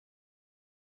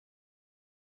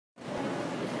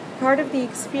part of the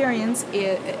experience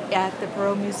at the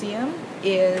Perot Museum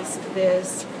is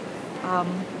this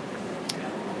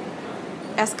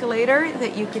escalator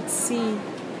that you could see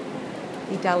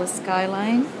the Dallas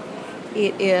skyline.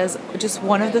 It is just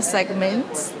one of the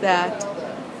segments that,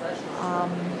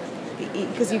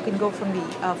 because you can go from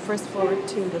the first floor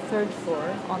to the third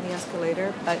floor on the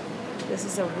escalator, but this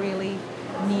is a really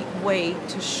neat way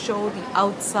to show the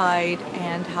outside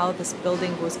and how this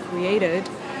building was created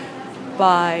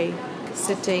by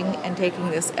sitting and taking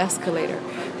this escalator.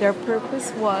 Their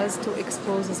purpose was to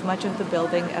expose as much of the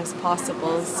building as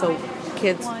possible so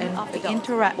kids and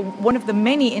one of the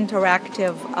many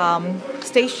interactive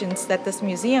stations that this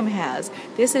museum has.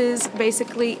 This is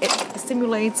basically, it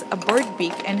simulates a bird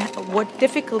beak and what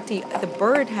difficulty the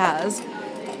bird has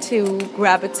to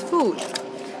grab its food.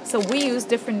 So we use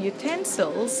different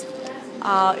utensils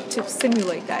to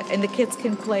simulate that, and the kids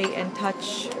can play and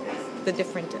touch the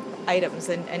different items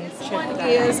and check that.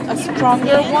 Is a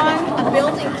stronger one.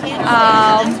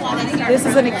 This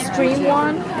is an extreme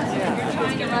one,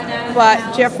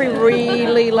 but Jeffrey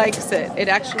really likes it. It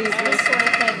actually is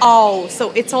really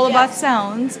so it's all about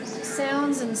sounds.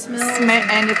 Sounds and smells.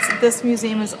 And this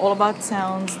museum is all about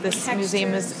sounds. This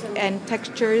museum is and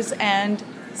textures and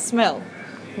smell.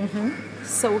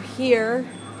 So here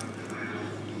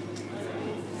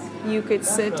you could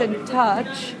sit and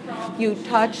touch. You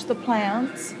touch the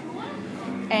plants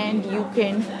and you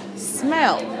can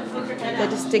smell the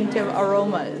distinctive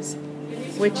aromas,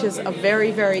 which is a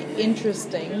very, very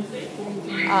interesting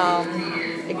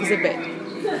exhibit.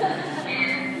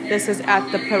 This is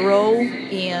at the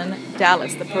Perot in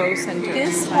Dallas, the Perot Center.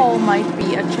 This hall might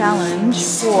be a challenge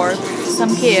for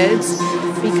some kids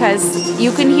because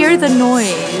you can hear the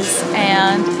noise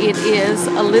and it is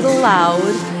a little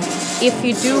loud. If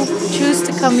you do choose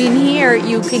to come in here,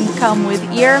 you can come with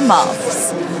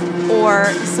earmuffs or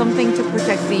something to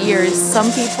protect the ears.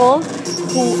 Some people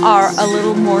who are a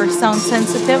little more sound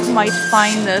sensitive might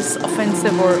find this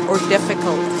offensive or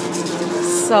difficult.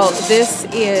 So this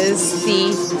is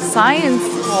the science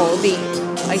hall, the,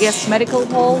 I guess, medical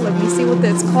hall. Let me see what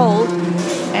that's called.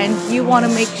 And you want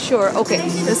to make sure, okay,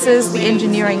 this is the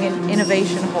engineering and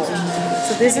innovation hall.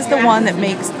 So this is the one that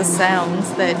makes the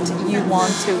sounds that you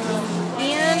want to.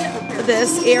 In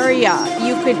this area,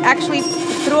 you could actually,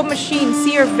 through a machine,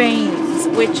 see your veins,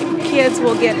 which kids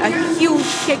will get a huge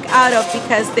kick out of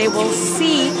because they will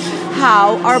see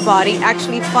how our body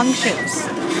actually functions.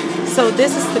 So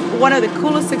this is one of the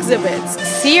coolest exhibits.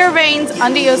 See your veins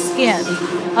under your skin,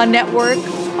 a network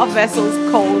of vessels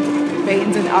called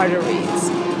veins and arteries.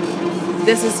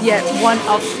 This is yet one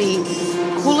of the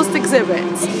coolest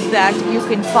exhibits that you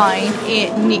can find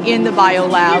in the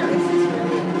biolab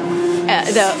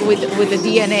with the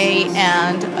DNA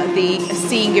and the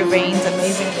seeing your veins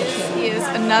amazing. This is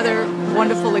another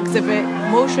wonderful exhibit,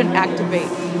 Motion Activate.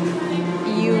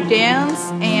 You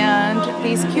dance and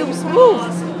these cubes move.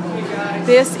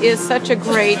 This is such a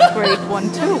great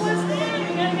one too.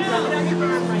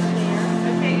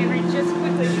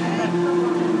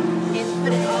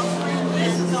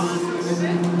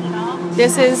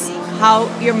 This is how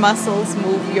your muscles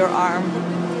move your arm.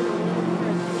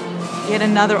 Yet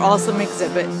another awesome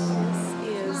exhibit.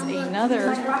 This is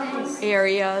another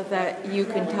area that you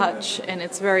can touch, and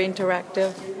it's very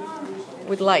interactive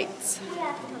with lights.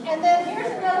 And then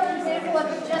here's another example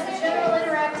of just general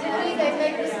interactivity. They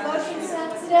make this motion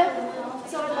sensitive,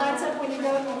 so it lights up when you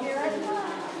go to hear it.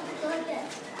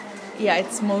 Yeah,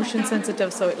 it's motion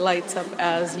sensitive, so it lights up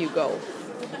as you go.